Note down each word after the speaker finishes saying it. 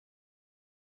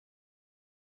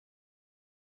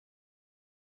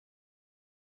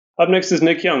Up next is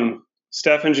Nick Young,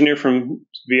 staff engineer from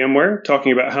VMware,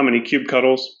 talking about how many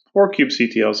kubectls, or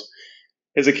kubectls,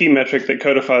 is a key metric that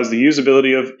codifies the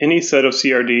usability of any set of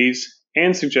CRDs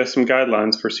and suggests some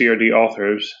guidelines for CRD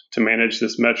authors to manage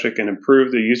this metric and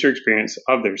improve the user experience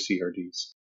of their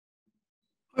CRDs.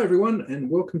 Hi everyone, and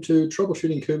welcome to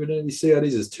Troubleshooting Kubernetes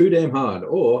CRDs is too damn hard,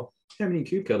 or how many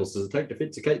kubectls does it take to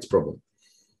fix a Kate's problem?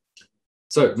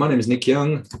 So my name is Nick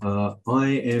Young.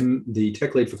 I am the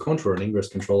tech lead for Contour and Ingress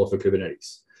controller for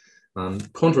Kubernetes.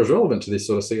 Contour is relevant to this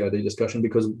sort of CRD discussion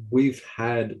because we've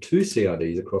had two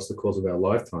CRDs across the course of our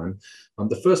lifetime.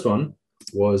 The first one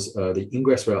was the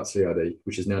Ingress route CRD,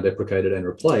 which is now deprecated and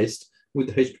replaced with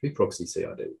the HTTP proxy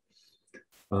CRD.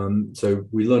 So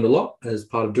we learned a lot as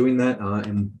part of doing that,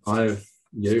 and I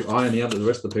and the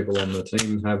rest of the people on the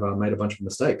team have made a bunch of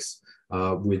mistakes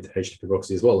with HTTP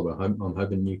proxy as well. I'm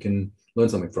hoping you can learn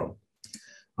something from.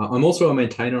 I'm also a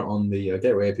maintainer on the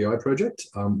Gateway API project,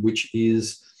 which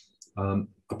is a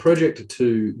project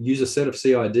to use a set of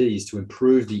CRDs to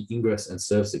improve the ingress and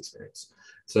service experience.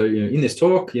 So, in this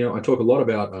talk, I talk a lot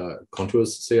about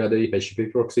Contour's CRD,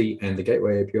 HTTP proxy, and the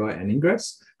Gateway API and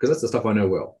Ingress, because that's the stuff I know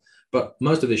well. But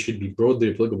most of this should be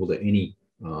broadly applicable to any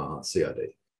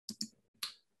CRD.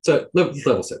 So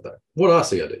level set though. What are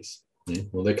CRDs?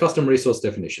 Well, they're custom resource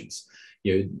definitions.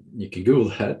 You can Google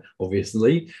that,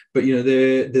 obviously, but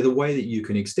they're the way that you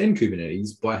can extend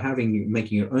Kubernetes by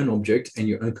making your own object and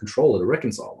your own controller to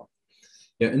reconcile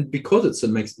them. And because it's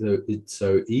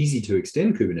so easy to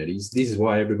extend Kubernetes, this is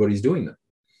why everybody's doing them.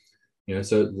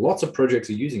 So lots of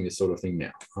projects are using this sort of thing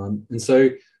now. And so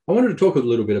I wanted to talk a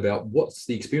little bit about what's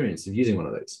the experience of using one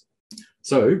of these.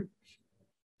 So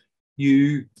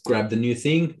you grab the new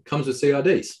thing, comes with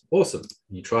CRDs. Awesome.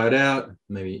 You try it out.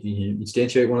 Maybe you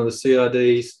instantiate one of the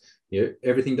CRDs.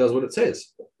 Everything does what it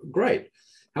says. Great.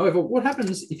 However, what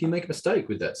happens if you make a mistake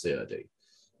with that CRD?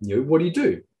 What do you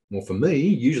do? Well, for me,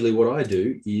 usually what I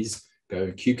do is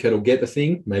go kubectl get the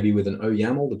thing, maybe with an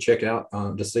OYAML to check out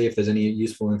to see if there's any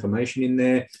useful information in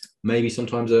there. Maybe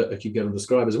sometimes a kubectl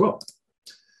describe as well.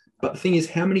 But the thing is,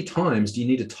 how many times do you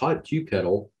need to type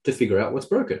kubectl to figure out what's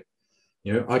broken?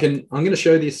 I'm going to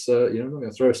show this, I'm not going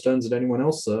to throw stones at anyone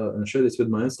else and show this with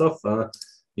my own stuff. I'm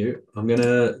going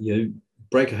to,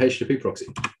 break a HTTP proxy.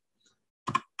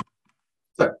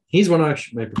 So here's one I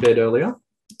prepared earlier.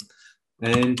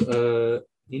 And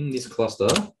in this cluster,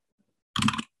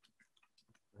 I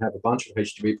have a bunch of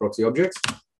HTTP proxy objects,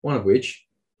 one of which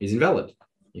is invalid.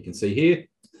 You can see here,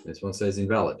 this one says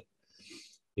invalid.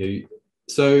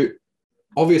 So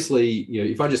obviously,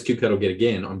 if I just kubectl get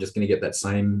again, I'm just going to get that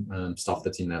same stuff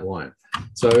that's in that line.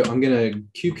 So I'm going to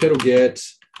kubectl get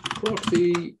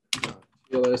proxy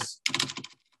TLS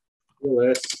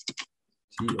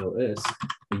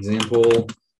example,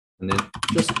 and then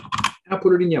just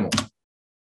output it in YAML.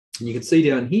 And you can see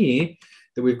down here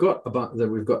that we've got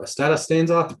a status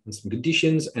stanza and some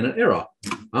conditions and an error.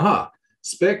 Aha!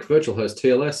 Spec virtual host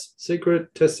TLS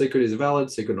secret test secret is valid,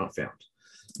 secret not found.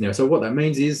 So what that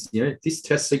means is, this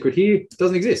test secret here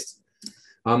doesn't exist.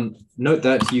 Note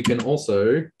that you can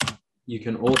also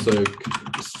describe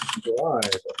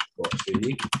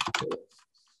proxy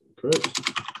secret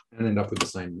and end up with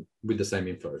the same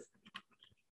info.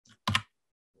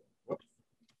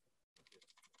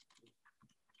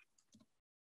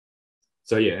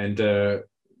 So yeah, and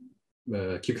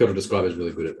kubectl describe is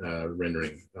really good at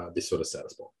rendering this sort of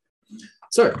status block.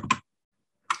 So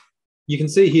you can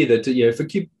see here that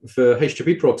for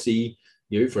HTTP proxy,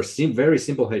 for a very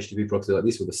simple HTTP proxy like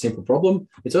this with a simple problem,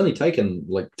 it's only taken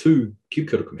like 2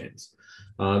 kubectl commands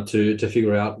to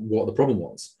figure out what the problem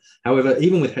was. However,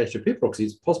 even with HTTP proxy,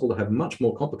 it's possible to have much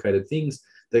more complicated things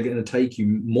that are going to take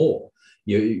you more.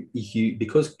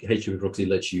 Because HTTP proxy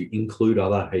lets you include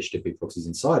other HTTP proxies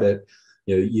inside it,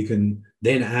 you can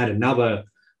then add another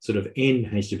sort of n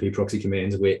HTTP proxy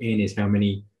commands where n is how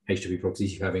many HTTP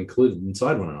proxies you have included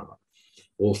inside one another.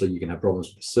 Also, you can have problems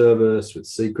with the service, with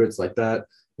secrets like that,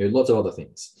 lots of other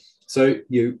things. So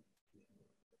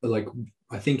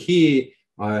I think here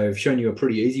I've shown you a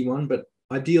pretty easy one, but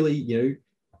ideally,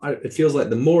 it feels like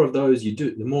the more of those you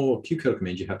do, the more kubectl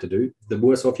commands you have to do, the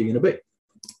worse off you're going to be.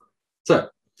 So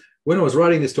when I was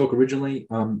writing this talk originally,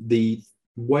 the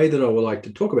way that I would like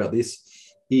to talk about this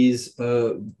is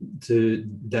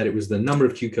that it was the number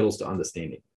of kubectls to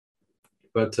understanding.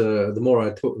 But the more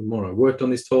I worked on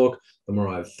this talk, the more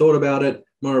I've thought about it,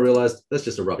 the more I realized that's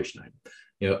just a rubbish name.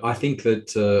 I think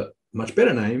that a much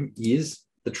better name is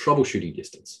the troubleshooting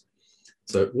distance.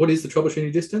 So what is the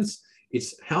troubleshooting distance?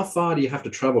 It's how far do you have to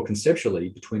travel conceptually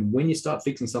between when you start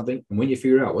fixing something and when you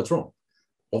figure out what's wrong.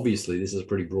 Obviously, this is a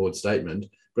pretty broad statement,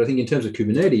 but I think in terms of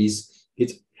Kubernetes,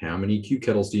 it's how many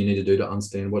kubectls do you need to do to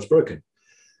understand what's broken?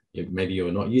 Maybe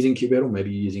you're not using kubectl,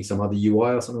 maybe you're using some other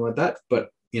UI or something like that. But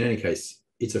in any case,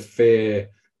 it's a fair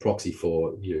proxy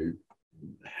for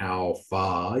how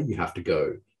far you have to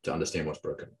go to understand what's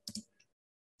broken.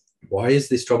 Why is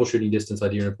this troubleshooting distance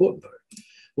idea important, though?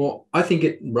 Well, I think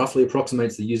it roughly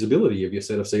approximates the usability of your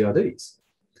set of CRDs.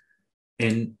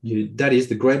 And that is,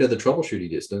 the greater the troubleshooting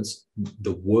distance,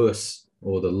 the worse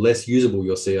or the less usable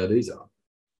your CRDs are.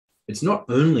 It's not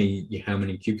only how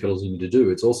many kubectls you need to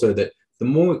do, it's also that the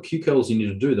more kubectls you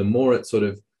need to do, the more it sort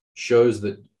of shows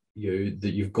that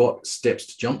you've got steps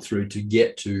to jump through to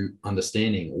get to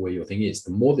understanding where your thing is.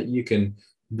 The more that you can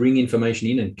bring information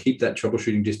in and keep that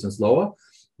troubleshooting distance lower,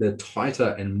 the tighter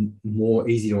and more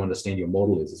easy to understand your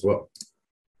model is as well.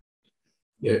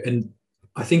 And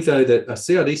I think, though, that a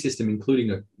CRD system,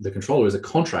 including the controller, is a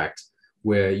contract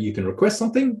where you can request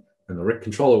something and the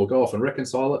controller will go off and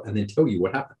reconcile it and then tell you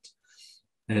what happened.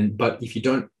 But if you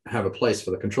don't have a place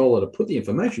for the controller to put the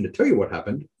information to tell you what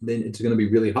happened, then it's going to be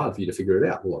really hard for you to figure it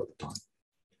out a lot of the time.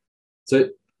 So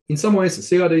in some ways,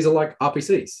 CRDs are like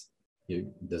RPCs.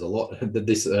 There's a lot that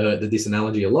this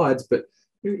analogy elides, but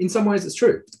in some ways it's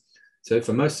true. So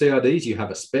for most CRDs, you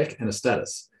have a spec and a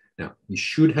status. Now, you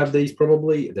should have these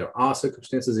probably. There are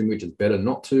circumstances in which it's better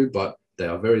not to, but they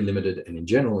are very limited. And in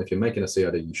general, if you're making a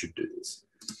CRD, you should do this.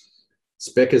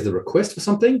 Spec is the request for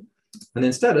something, and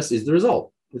then status is the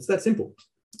result. It's that simple.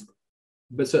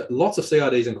 But so lots of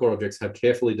CRDs and core objects have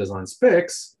carefully designed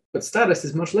specs, but status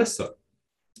is much less so.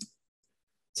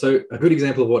 So a good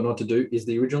example of what not to do is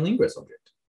the original Ingress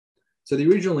object. So the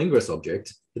original Ingress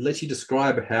object, it lets you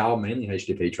describe how mainly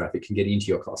HTTP traffic can get into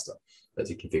your cluster. Lets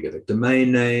you configure the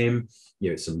domain name,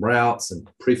 some routes and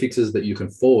prefixes that you can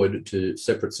forward to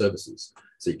separate services.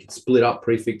 So you can split up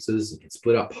prefixes, you can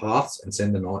split up paths and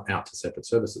send them out to separate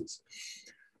services.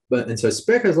 And so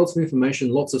spec has lots of information,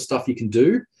 lots of stuff you can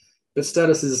do, but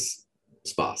status is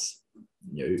sparse.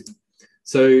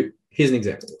 So here's an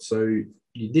example. So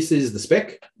this is the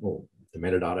spec, or the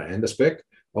metadata and the spec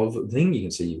of the thing. You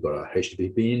can see you've got a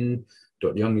HTTP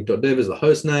bin.young.dev as the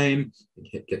host name.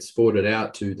 It gets forwarded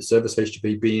out to the service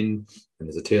HTTP bin, and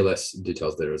there's a TLS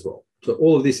details there as well. So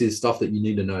all of this is stuff that you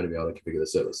need to know to be able to configure the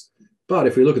service. But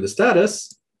if we look at the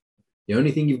status, the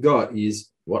only thing you've got is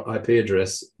what IP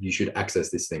address you should access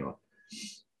this thing on.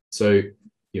 So,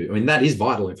 that is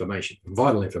vital information.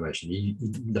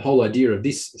 The whole idea of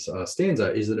this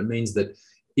stanza is that it means that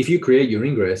if you create your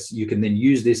ingress, you can then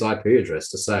use this IP address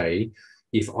to say,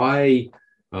 if I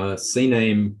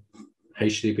cname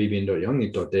http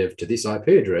bin.young.dev to this IP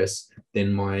address,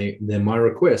 then my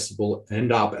request will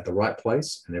end up at the right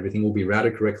place and everything will be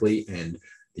routed correctly and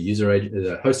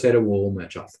the host header will all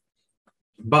match up.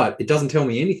 But it doesn't tell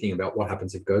me anything about what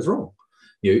happens if it goes wrong.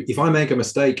 If I make a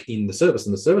mistake in the service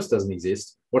and the service doesn't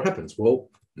exist, what happens? Well,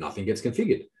 nothing gets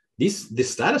configured. This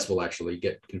status will actually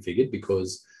get configured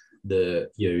because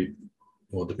depending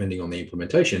on the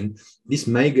implementation, this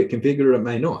may get configured or it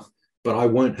may not. But I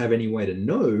won't have any way to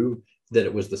know that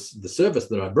it was the service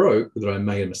that I broke, that I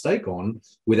made a mistake on,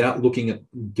 without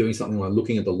doing something like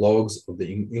looking at the logs of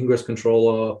the Ingress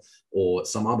controller or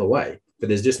some other way. But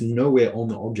there's just nowhere on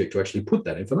the object to actually put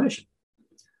that information.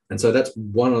 And so that's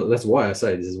why I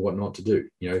say this is what not to do.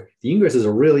 The Ingress is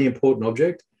a really important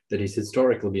object that has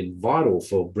historically been vital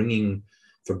for bringing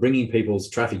people's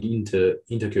traffic into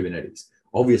Kubernetes.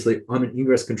 Obviously, I'm an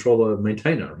Ingress controller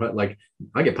maintainer, right? Like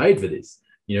I get paid for this,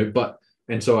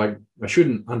 and so I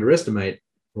shouldn't underestimate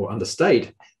or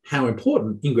understate how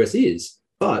important Ingress is.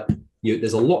 But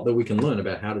there's a lot that we can learn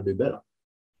about how to do better.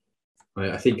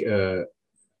 I think a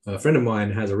friend of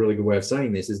mine has a really good way of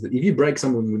saying this, is that if you break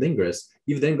someone with Ingress,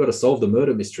 you've then got to solve the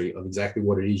murder mystery of exactly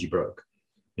what it is you broke.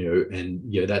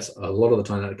 That's a lot of the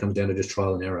time that it comes down to just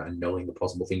trial and error and knowing the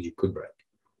possible things you could break.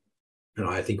 And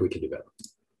I think we can do better.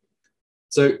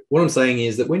 So what I'm saying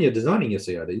is that when you're designing your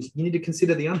CRDs, you need to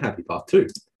consider the unhappy path too.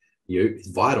 It's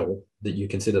vital that you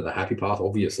consider the happy path,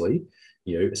 obviously,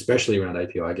 especially around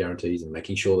API guarantees and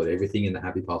making sure that everything in the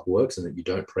happy path works and that you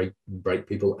don't break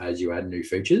people as you add new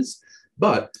features.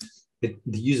 But the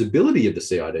usability of the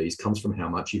CRDs comes from how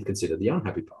much you've considered the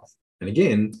unhappy path. And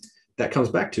again, that comes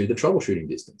back to the troubleshooting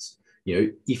distance.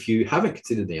 If you haven't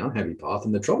considered the unhappy path,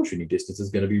 then the troubleshooting distance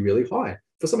is going to be really high.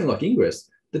 For something like Ingress,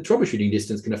 the troubleshooting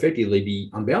distance can effectively be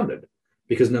unbounded,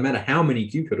 because no matter how many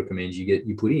kubectl commands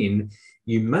you put in,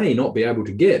 you may not be able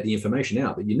to get the information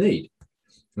out that you need.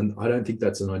 And I don't think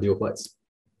that's an ideal place.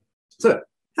 So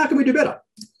how can we do better?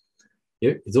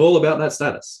 It's all about that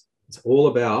status. It's all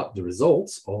about the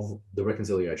results of the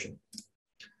reconciliation.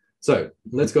 So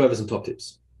let's go over some top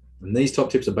tips. And these top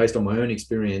tips are based on my own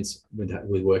experience with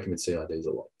working with CRDs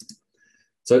a lot.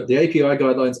 So the API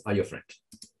guidelines are your friend.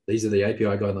 These are the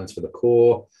API guidelines for the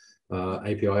core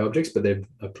API objects, but they're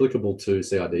applicable to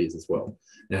CRDs as well.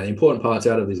 Now, the important parts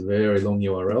out of this very long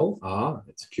URL are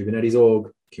it's Kubernetes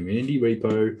org, community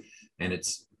repo, and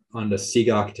it's under SIG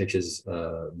architecture's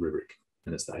rubric,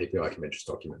 and it's the API conventions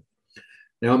document.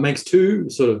 Now, it makes two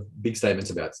sort of big statements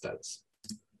about status.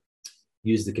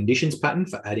 Use the conditions pattern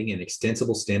for adding an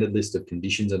extensible standard list of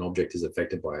conditions an object is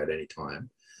affected by at any time.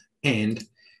 And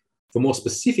for more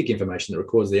specific information that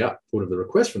records the output of the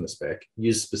request from the spec,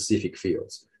 use specific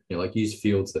fields. Like use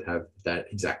fields that have that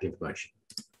exact information.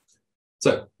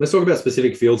 So let's talk about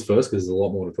specific fields first, because there's a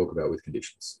lot more to talk about with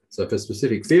conditions. So for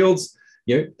specific fields,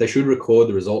 they should record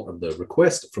the result of the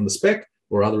request from the spec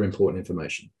or other important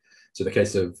information. So in the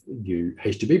case of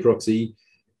HTTP proxy,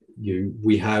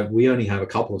 we only have a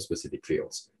couple of specific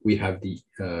fields. We have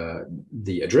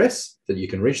the address that you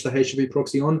can reach the HTTP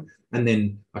proxy on, and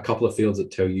then a couple of fields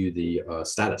that tell you the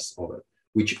status of it,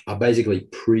 which are basically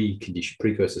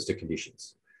precursors to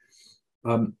conditions.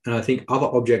 And I think other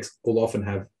objects will often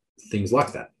have things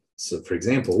like that. So for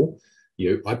example,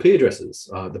 IP addresses.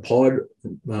 The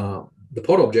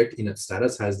pod object in its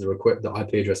status has the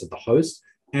IP address of the host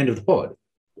and of the pod.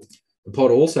 The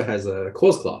pod also has a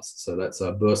cause class. So that's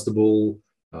a burstable,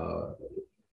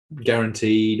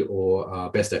 guaranteed,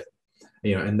 or best effort.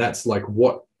 And that's like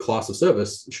what class of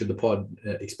service should the pod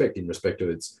expect in respect of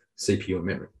its CPU and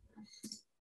memory.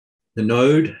 The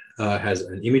node has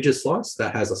an images slice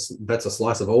that's a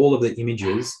slice of all of the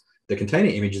images, the container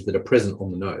images that are present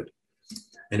on the node.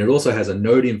 And it also has a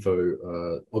node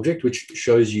info object, which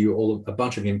shows you a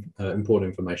bunch of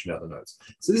important information about the nodes.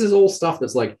 So this is all stuff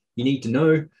that's like you need to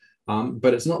know,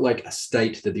 but it's not like a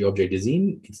state that the object is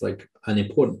in. It's like an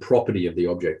important property of the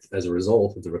object as a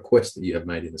result of the request that you have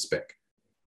made in the spec.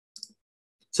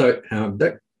 So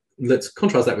let's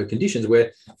contrast that with conditions,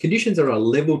 where conditions are a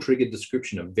level triggered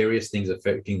description of various things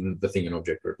affecting the thing an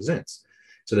object represents.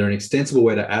 So they're an extensible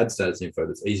way to add status info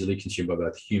that's easily consumed by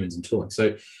both humans and tooling.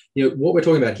 So, what we're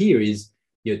talking about here is,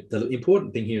 the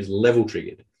important thing here is level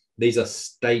triggered. These are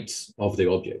states of the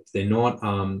object. They're not,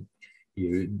 and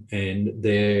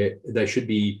they should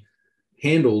be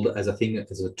handled as a thing,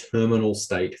 as a terminal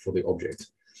state for the object.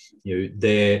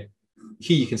 Here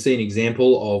you can see an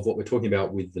example of what we're talking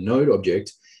about with the node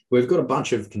object. We've got a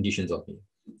bunch of conditions on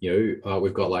here.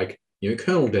 We've got like,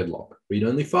 kernel deadlock,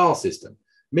 read-only file system,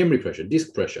 memory pressure,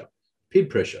 disk pressure, PID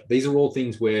pressure. These are all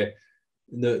things where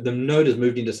the node has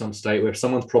moved into some state where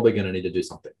someone's probably going to need to do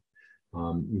something.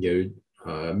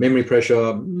 Memory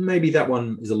pressure, maybe that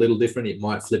one is a little different. It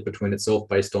might flip between itself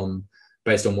based on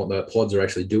what the pods are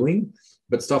actually doing.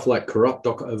 But stuff like corrupt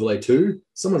Docker overlay 2,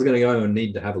 someone's going to go and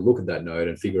need to have a look at that node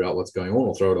and figure out what's going on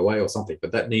or throw it away or something.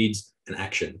 But that needs an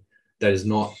action that is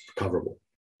not recoverable.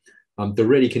 The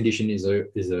ready condition is a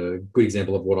good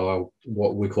example of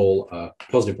what we call a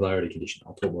positive polarity condition.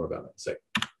 I'll talk more about that in a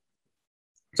second.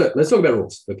 So let's talk about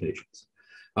rules for conditions.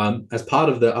 As part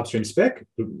of the upstream spec,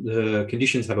 the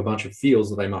conditions have a bunch of fields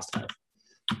that they must have.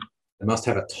 They must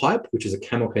have a type, which is a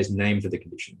camel case name for the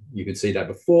condition. You could see that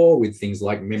before with things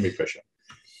like memory pressure.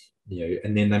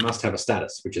 And then they must have a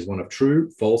status, which is one of true,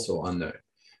 false, or unknown.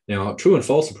 Now, true and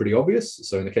false are pretty obvious.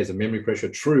 So in the case of memory pressure,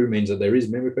 true means that there is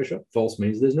memory pressure. False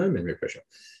means there's no memory pressure.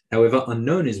 However,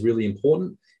 unknown is really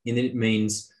important, and then it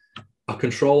means a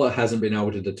controller hasn't been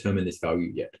able to determine this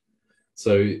value yet.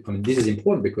 So this is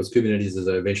important because Kubernetes is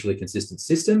an eventually consistent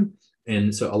system.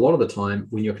 And so a lot of the time,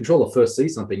 when your controller first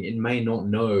sees something, it may not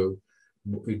know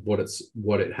what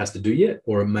it has to do yet,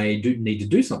 or it may need to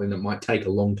do something that might take a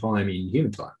long time in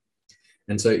human time.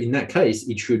 And so in that case,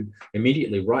 it should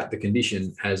immediately write the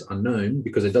condition as unknown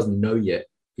because it doesn't know yet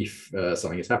if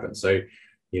something has happened. So,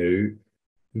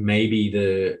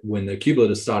 maybe when the kubelet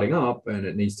is starting up and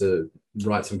it needs to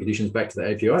write some conditions back to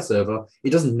the API server, it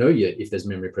doesn't know yet if there's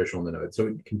memory pressure on the node. So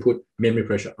it can put memory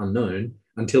pressure unknown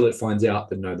until it finds out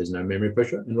that no, there's no memory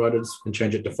pressure, and write it and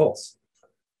change it to false.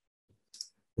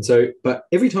 And so, but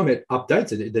every time it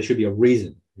updates it, there should be a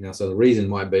reason. So the reason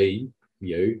might be,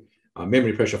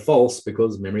 memory pressure false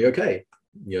because memory okay.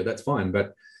 That's fine.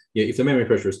 But if the memory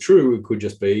pressure is true, it could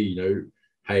just be,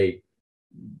 hey,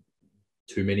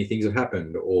 too many things have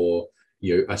happened, or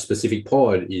a specific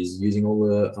pod is using all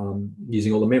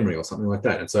the memory or something like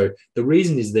that. And so the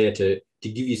reason is there to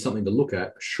give you something to look at,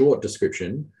 a short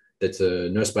description that's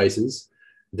no spaces,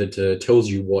 that tells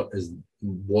you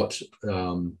what's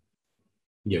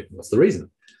the reason.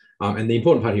 And the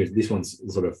important part here is this one's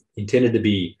sort of intended to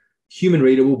be human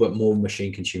readable, but more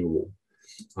machine consumable.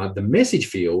 The message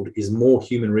field is more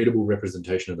human readable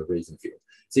representation of the reason field.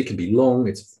 So it can be long.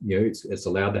 It's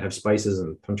allowed to have spaces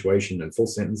and punctuation and full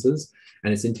sentences,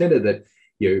 and it's intended that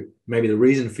maybe the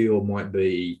reason field might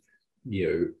be,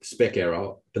 spec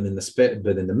error, but then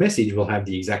the message will have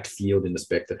the exact field in the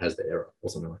spec that has the error or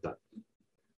something like that.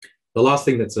 The last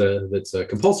thing that's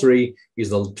compulsory is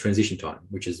the transition time,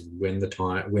 which is when the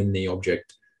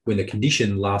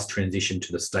condition last transitioned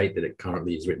to the state that it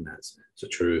currently is written as. So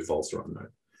true, false, or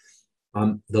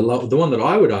unknown. The one that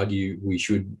I would argue you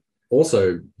should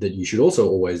also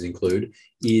always include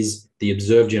is the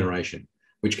observed generation,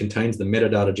 which contains the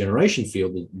metadata generation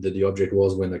field that the object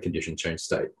was when the condition changed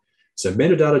state. So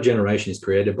metadata generation is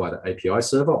created by the API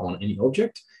server on any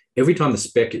object every time the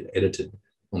spec is edited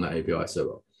on the API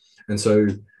server. And so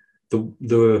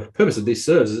the purpose of this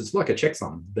serves is it's like a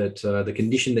checksum that the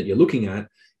condition that you're looking at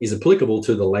is applicable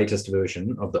to the latest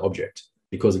version of the object.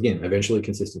 Because again, eventually a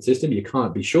consistent system, you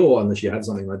can't be sure unless you have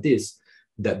something like this,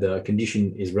 that the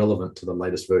condition is relevant to the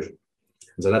latest version.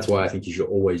 And so that's why I think you should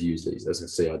always use these as a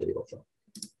CRD offer.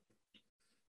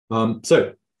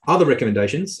 So other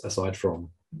recommendations, aside from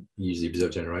use the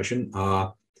observed generation,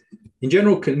 are in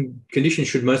general, conditions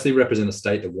should mostly represent a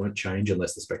state that won't change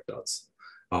unless the spec does.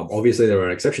 Obviously, there are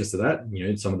exceptions to that.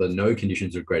 Some of the no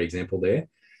conditions are a great example there.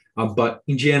 But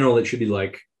in general, it should be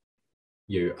like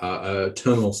a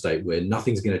terminal state where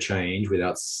nothing's going to change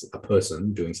without a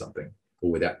person doing something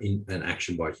or without an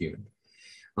action by a human.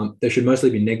 There should mostly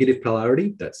be negative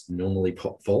polarity. That's normally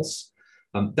false.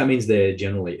 That means they're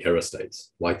generally error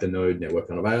states, like the node network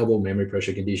unavailable, memory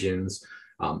pressure conditions,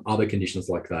 other conditions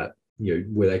like that,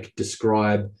 where they could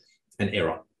describe an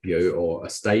error, or a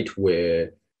state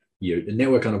where the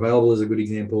network unavailable is a good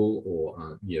example,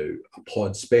 or a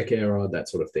pod spec error, that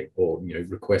sort of thing, or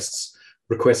requests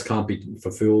can't be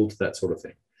fulfilled, that sort of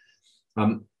thing.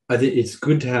 I think it's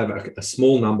good to have a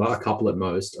small number, a couple at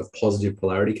most, of positive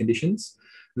polarity conditions.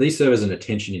 These serve as an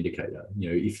attention indicator.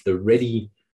 If the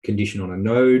ready condition on a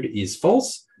node is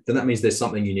false, then that means there's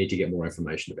something you need to get more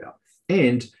information about.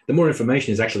 And the more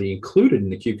information is actually included in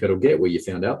the kubectl get where you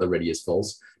found out the ready is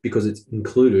false, because it's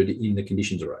included in the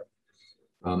conditions array.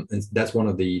 And that's one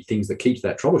of the things that keeps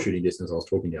that troubleshooting distance I was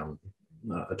talking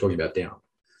about down.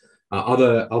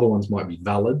 Other ones might be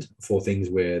valid for things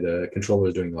where the controller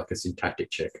is doing like a syntactic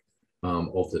check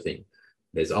of the thing.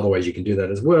 There's other ways you can do that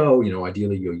as well.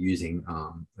 Ideally you're using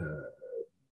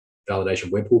validation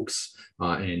webhooks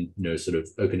and sort of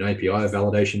open API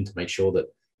validation to make sure that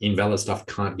invalid stuff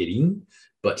can't get in.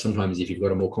 But sometimes if you've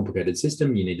got a more complicated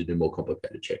system, you need to do more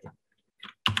complicated checking.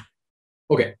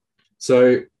 Okay,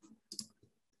 so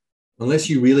unless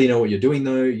you really know what you're doing,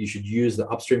 though, you should use the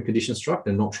upstream condition struct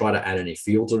and not try to add any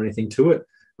fields or anything to it.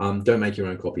 Don't make your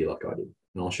own copy like I did.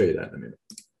 And I'll show you that in a minute.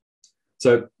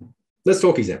 So let's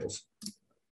talk examples.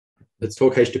 Let's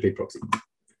talk HTTP proxy.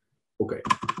 Okay.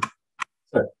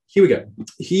 So here we go.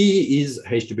 Here is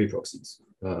HTTP proxies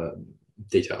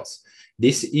details.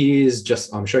 This is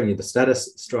just, I'm showing you the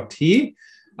status struct here.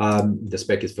 The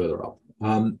spec is further up.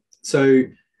 So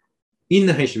in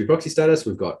the HTTP proxy status,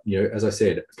 we've got, as I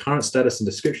said, current status and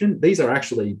description. These are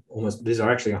actually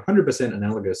 100%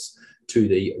 analogous to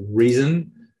the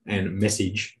reason and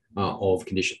message of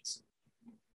conditions.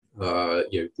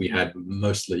 We had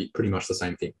pretty much the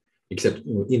same thing, except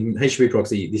in HTTP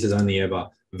proxy, this is only ever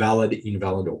valid,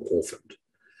 invalid, or orphaned.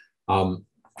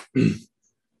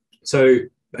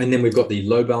 And then we've got the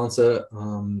load balancer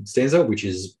stanza, which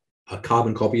is a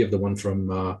carbon copy of the one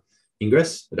from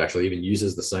Ingress. It actually even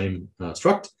uses the same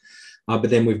struct. But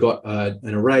then we've got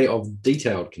an array of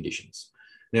detailed conditions.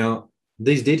 Now,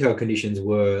 these detailed conditions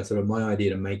were sort of my idea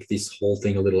to make this whole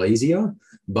thing a little easier,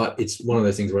 but it's one of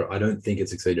those things where I don't think it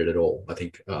succeeded at all. I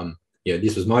think,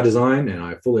 this was my design and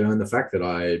I fully own the fact that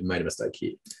I made a mistake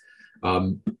here.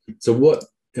 So what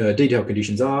detailed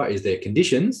conditions are is they're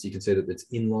conditions. You can see that it's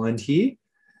inlined here,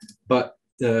 but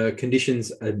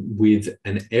conditions with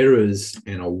an errors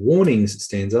and a warnings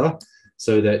stanza,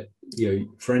 so that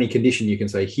for any condition you can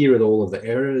say here are all of the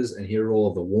errors and here are all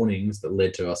of the warnings that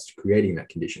led to us creating that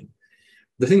condition.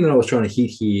 The thing that I was trying to hit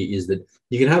here is that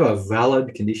you can have a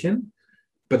valid condition,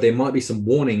 but there might be some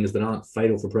warnings that aren't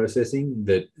fatal for processing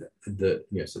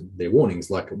so they're warnings,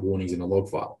 like warnings in a log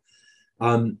file.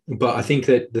 But I think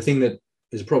that the thing that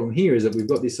is a problem here is that we've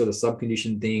got this sort of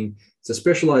subcondition thing. It's a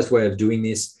specialized way of doing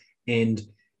this, and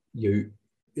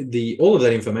all of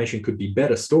that information could be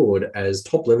better stored as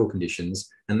top level conditions,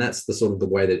 and that's the sort of the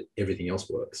way that everything else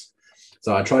works.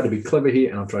 So I tried to be clever here,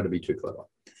 and I've tried to be too clever.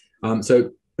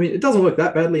 It doesn't work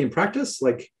that badly in practice.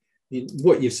 Like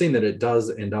what you've seen that it does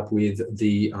end up with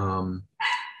the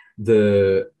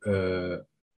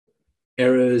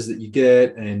errors that you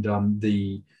get, and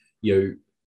you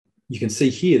can see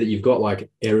here that you've got like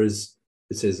errors.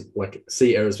 It says like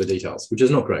see errors for details, which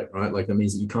is not great, right? Like that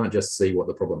means that you can't just see what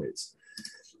the problem is.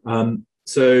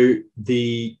 So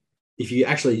if you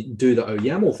actually do the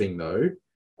OYAML thing though,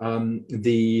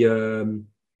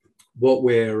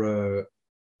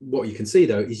 what you can see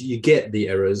though is you get the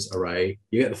errors array,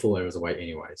 you get the full errors array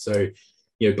anyway. So,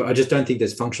 but I just don't think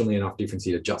there's functionally enough difference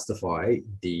here to justify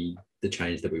the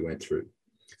change that we went through.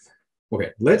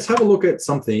 Okay, let's have a look at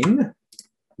something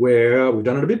where we've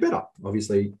done it a bit better.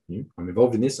 Obviously, I'm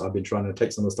involved in this. I've been trying to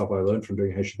take some of the stuff I learned from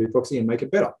doing HTTP proxy and make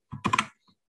it better.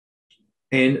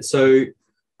 And so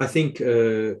I think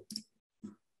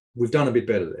we've done a bit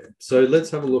better there. So let's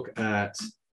have a look at,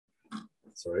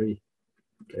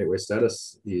 gateway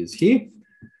status is here.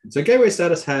 So gateway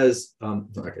status has,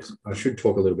 okay, I should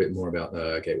talk a little bit more about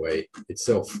the gateway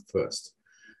itself first.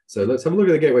 So let's have a look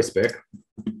at the gateway spec.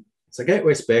 So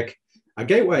gateway spec, a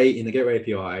gateway in the gateway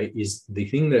API is the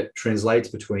thing that translates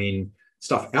between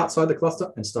stuff outside the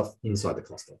cluster and stuff inside the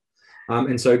cluster.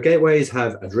 And so gateways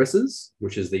have addresses,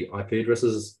 which is the IP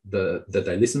addresses that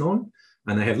they listen on,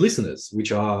 and they have listeners,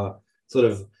 which are sort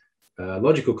of a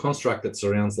logical construct that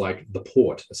surrounds like the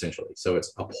port, essentially. So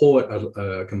it's a port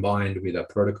combined with a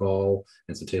protocol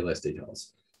and some TLS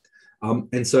details.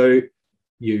 And so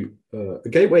a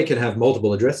gateway can have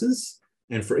multiple addresses,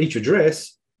 and for each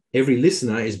address, every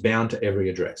listener is bound to every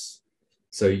address.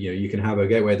 So you can have a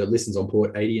gateway that listens on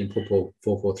port 80 and port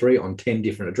 443 on 10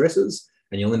 different addresses,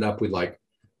 and you'll end up with like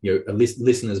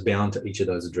listeners bound to each of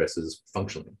those addresses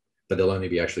functionally, but there'll only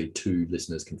be actually 2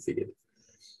 listeners configured.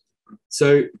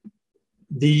 So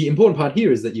the important part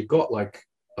here is that you've got like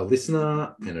a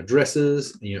listener and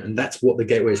addresses, and that's what the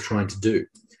gateway is trying to do.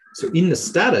 So in the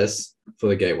status for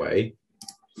the gateway,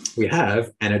 we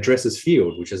have an addresses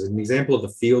field, which is an example of the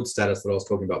field status that I was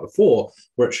talking about before,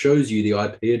 where it shows you the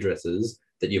IP addresses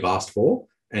that you've asked for,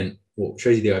 and well, it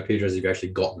shows you the IP addresses you've actually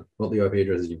gotten, not the IP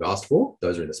addresses you've asked for.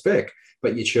 Those are in the spec,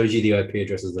 but it shows you the IP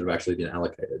addresses that have actually been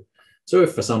allocated. So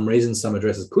if for some reason some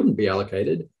addresses couldn't be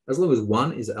allocated, as long as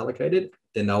one is allocated,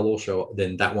 then they'll all show up,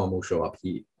 then that one will show up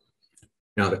here.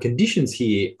 Now the conditions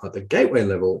here at the gateway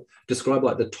level describe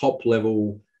like the top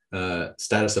level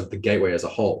status of the gateway as a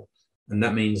whole. And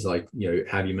that means like,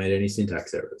 have you made any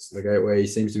syntax errors? The gateway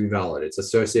seems to be valid. It's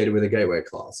associated with a gateway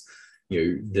class.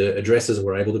 The addresses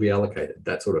were able to be allocated,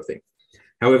 that sort of thing.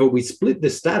 However, we split the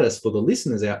status for the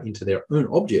listeners out into their own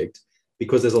object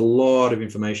because there's a lot of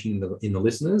information in the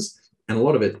listeners, and a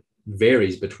lot of it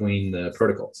varies between the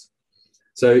protocols.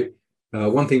 So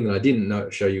one thing that I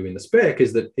didn't show you in the spec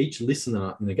is that each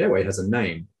listener in the gateway has a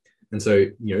name. And so,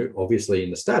 obviously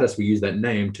in the status, we use that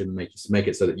name to make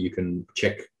it so that you can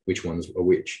check which ones are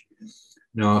which.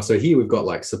 Now, so here we've got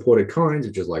like supported kinds,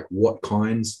 which is like what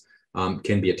kinds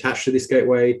can be attached to this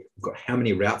gateway. We've got how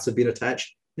many routes have been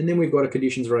attached. And then we've got a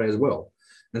conditions array as well.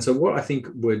 And so what I think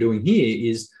we're doing here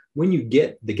is when you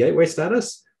get the gateway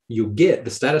status, you'll get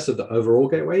the status of the overall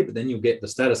gateway, but then you'll get the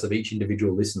status of each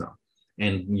individual listener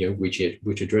and which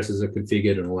addresses are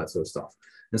configured and all that sort of stuff.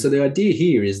 And so the idea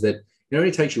here is that it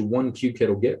only takes you one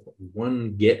kubectl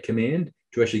get command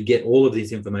to actually get all of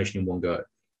this information in one go.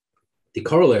 The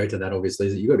corollary to that, obviously,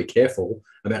 is that you've got to be careful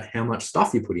about how much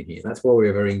stuff you put in here. That's why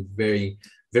we're very, very,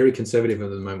 very conservative at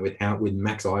the moment with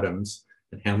max items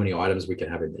and how many items we can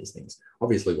have in these things.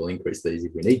 Obviously, we'll increase these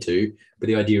if we need to, but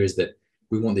the idea is that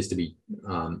we want this to be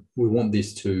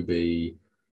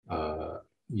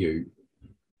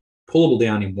pullable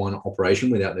down in one operation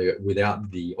without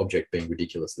the object being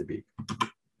ridiculously big.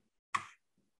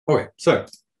 Okay, so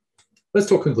let's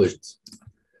talk conclusions.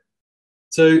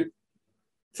 So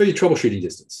for your troubleshooting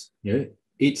distance,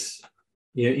 it's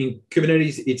in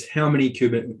Kubernetes, it's how many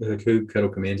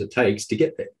kubectl commands it takes to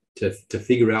get there to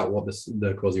figure out what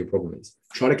the cause of your problem is.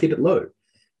 Try to keep it low.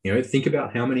 Think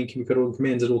about how many kubectl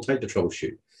commands it will take to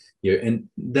troubleshoot. And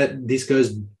that this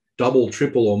goes double,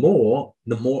 triple, or more,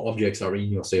 the more objects are in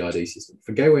your CRD system.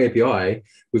 For Gateway API,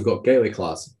 we've got gateway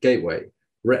class, gateway,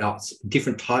 routes,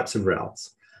 different types of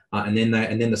routes, and then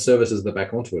the services that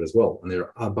back onto it as well. And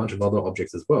there are a bunch of other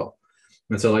objects as well.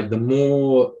 And so like the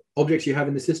more objects you have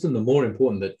in the system, the more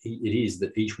important that it is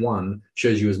that each one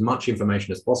shows you as much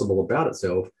information as possible about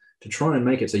itself to try and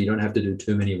make it so you don't have to do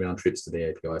too many round trips to the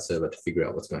API server to figure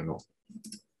out what's going on.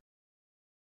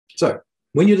 So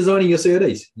when you're designing your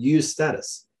CRDs, use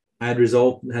status. Add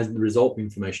result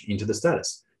information into the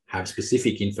status. Have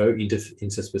specific info into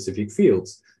specific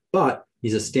fields, but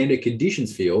use a standard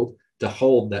conditions field to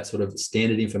hold that sort of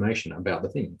standard information about the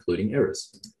thing, including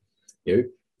errors.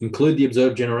 Include the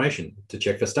observed generation to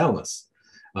check for staleness,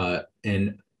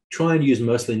 and try and use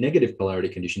mostly negative polarity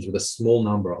conditions with a small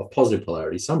number of positive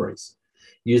polarity summaries.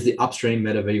 Use the upstream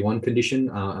meta v1 condition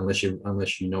unless you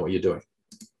know what you're doing.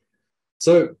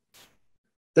 So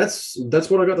that's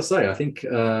what I got to say. I think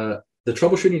the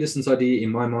troubleshooting distance idea,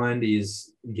 in my mind,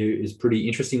 is pretty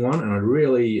interesting one, and I'd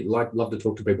really love to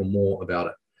talk to people more about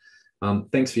it.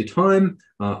 Thanks for your time.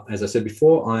 As I said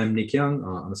before, I'm Nick Young.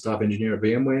 I'm a staff engineer at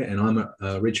VMware, and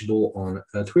I'm reachable on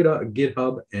Twitter,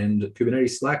 GitHub, and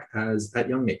Kubernetes Slack as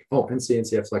 @YoungNick. Oh, and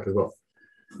CNCF Slack as well.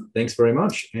 Thanks very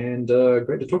much, and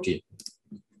great to talk to you.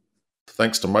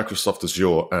 Thanks to Microsoft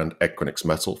Azure and Equinix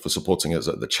Metal for supporting us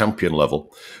at the champion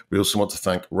level. We also want to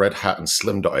thank Red Hat and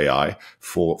Slim.ai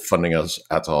for funding us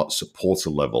at our supporter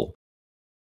level.